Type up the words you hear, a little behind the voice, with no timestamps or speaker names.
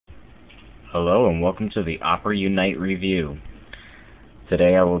Hello and welcome to the Opera Unite review.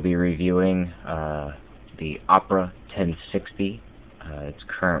 Today I will be reviewing the Opera 1060, its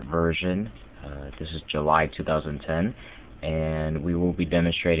current version. This is July 2010, and we will be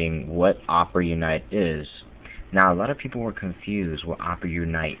demonstrating what Opera Unite is. Now, a lot of people were confused what Opera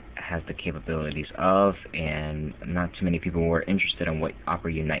Unite has the capabilities of, and not too many people were interested in what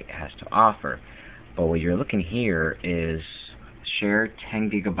Opera Unite has to offer. But what you're looking here is share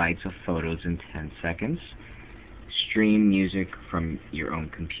 10 gigabytes of photos in 10 seconds, stream music from your own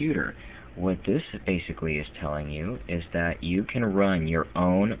computer. What this basically is telling you is that you can run your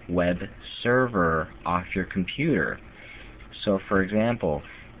own web server off your computer. So for example,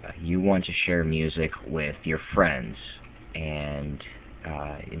 you want to share music with your friends, and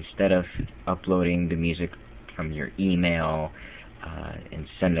instead of uploading the music from your email and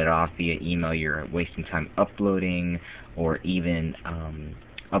send it off via email, you're wasting time uploading, or even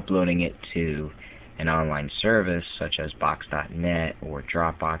uploading it to an online service such as Box.net or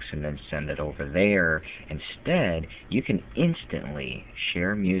Dropbox and then send it over there. Instead, you can instantly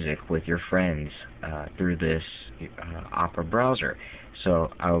share music with your friends through this Opera browser.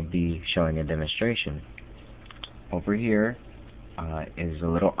 So I'll be showing a demonstration. Over here is a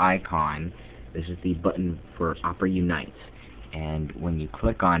little icon. This is the button for Opera Unite. And when you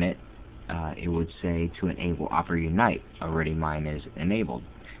click on it, it would say to enable Opera Unite. Already mine is enabled.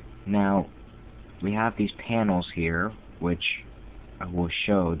 Now, we have these panels here which will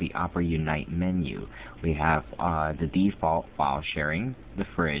show the Opera Unite menu. We have the default file sharing, the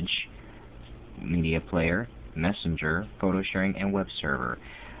fridge, media player, messenger, photo sharing, and web server.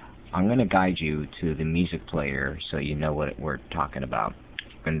 I'm going to guide you to the music player so you know what we're talking about.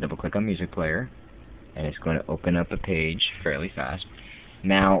 I'm going to double click on music player, and it's going to open up a page fairly fast.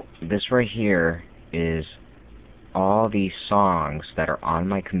 Now, this right here is all these songs that are on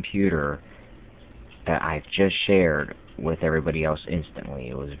my computer that I've just shared with everybody else instantly.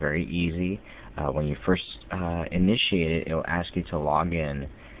 It was very easy. When you first initiate it, it'll ask you to log in,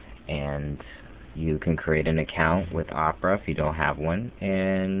 and you can create an account with Opera if you don't have one,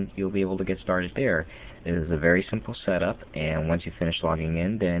 and you'll be able to get started there. It is a very simple setup, and once you finish logging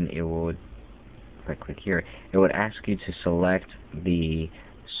in, then it will, if I click here, it would ask you to select the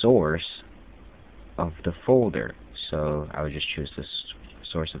source of the folder. So I would just choose the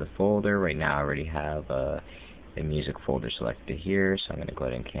source of the folder. Right now I already have the music folder selected here, so I'm going to go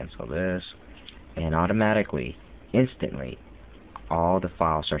ahead and cancel this. And automatically, instantly, all the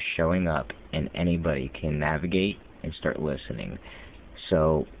files are showing up, and anybody can navigate and start listening.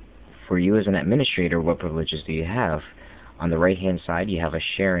 So for you as an administrator, what privileges do you have? On the right hand side, you have a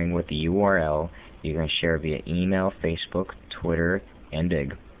sharing with the URL. You can share via email, Facebook, Twitter, and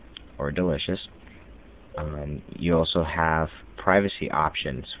Dig, or Delicious. You also have privacy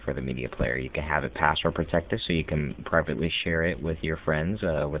options for the media player. You can have it password protected, so you can privately share it with your friends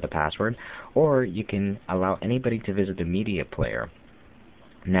with a password, or you can allow anybody to visit the media player.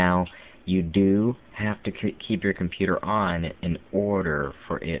 Now, you do have to keep your computer on in order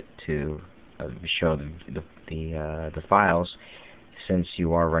for it to show the files, since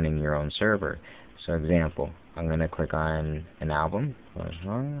you are running your own server. So example, I'm going to click on an album.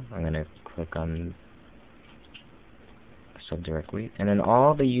 I'm going to click on subdirectly, and then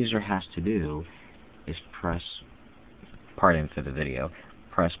all the user has to do is press, pardon for the video,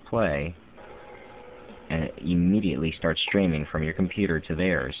 press play, and it immediately starts streaming from your computer to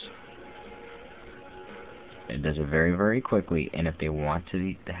theirs. It does it very, very quickly, and if they want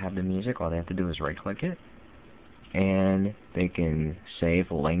to have the music, all they have to do is right-click it, and they can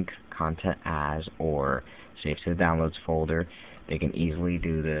save link content as, or save to the downloads folder. They can easily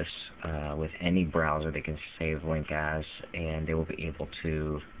do this with any browser. They can save link as, and they will be able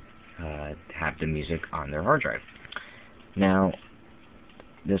to have the music on their hard drive. Now,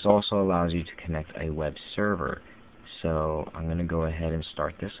 this also allows you to connect a web server. So I'm going to go ahead and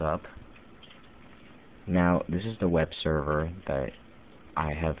start this up. Now, this is the web server that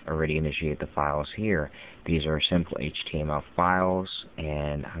I have already initiated the files here. These are simple HTML files,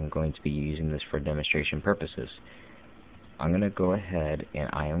 and I'm going to be using this for demonstration purposes. I'm going to go ahead and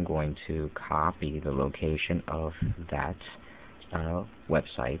I am going to copy the location of that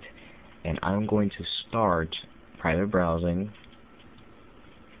website, and I'm going to start private browsing,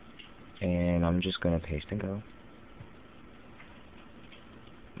 and I'm just going to paste and go.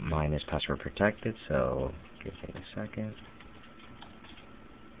 Mine is password protected, so give me a second.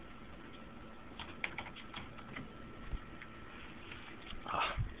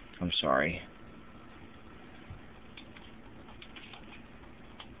 I'm sorry.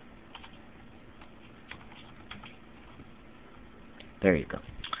 There you go.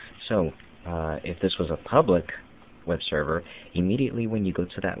 So if this was a public web server, immediately when you go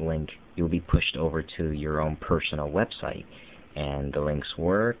to that link, you'll be pushed over to your own personal website. And the links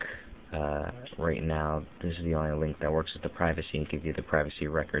work. Right now, this is the only link that works with the privacy and give you the privacy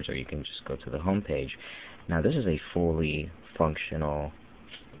records, or you can just go to the home page. Now, this is a fully functional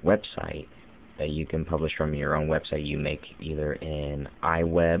website that you can publish from your own website. You make either in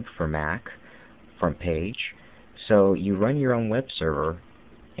iWeb for Mac, front page. So you run your own web server,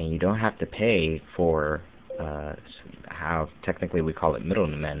 and you don't have to pay for how technically we call it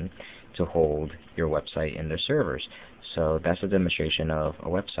middlemen to hold your website in their servers. So that's a demonstration of a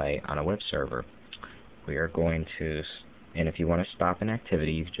website on a web server. We are going to, and if you want to stop an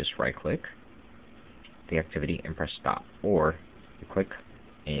activity, you just right click the activity and press stop, or you click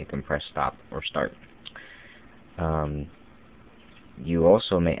and you can press stop or start. You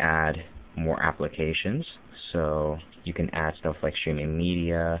also may add more applications, so you can add stuff like streaming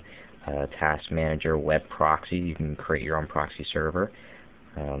media, task manager, web proxy. You can create your own proxy server,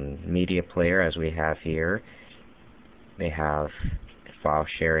 media player, as we have here. They have file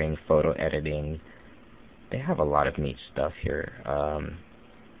sharing, photo editing. They have a lot of neat stuff here.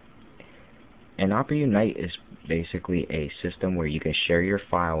 And Opera Unite is basically a system where you can share your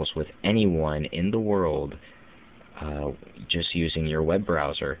files with anyone in the world just using your web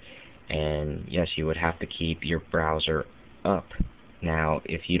browser. And yes, you would have to keep your browser up. Now,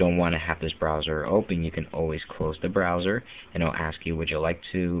 if you don't want to have this browser open, you can always close the browser, and it'll ask you, would you like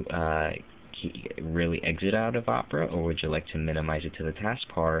to really exit out of Opera, or would you like to minimize it to the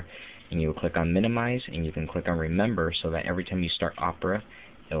taskbar? And you'll click on minimize, and you can click on remember, so that every time you start Opera,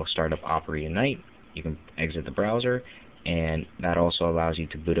 it'll start up Opera Unite. You can exit the browser, and that also allows you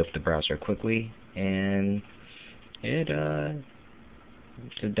to boot up the browser quickly, and it's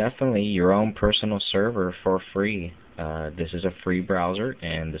definitely your own personal server for free. This is a free browser,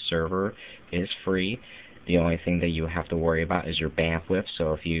 and the server is free. The only thing that you have to worry about is your bandwidth.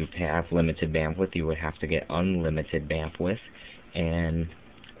 So if you have limited bandwidth, you would have to get unlimited bandwidth. And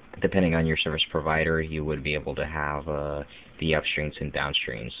depending on your service provider, you would be able to have the upstreams and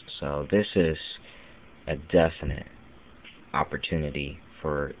downstreams. So this is a definite opportunity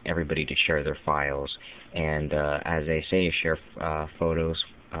for everybody to share their files. And as they say, share photos,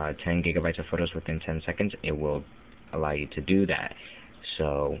 10 gigabytes of photos within 10 seconds. It will allow you to do that.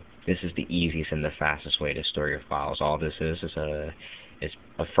 So this is the easiest and the fastest way to store your files. All this is a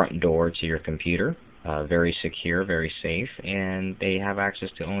front door to your computer, very secure, very safe, and they have access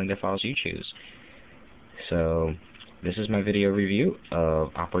to only the files you choose. So this is my video review of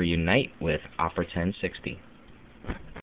Opera Unite with Opera 1060.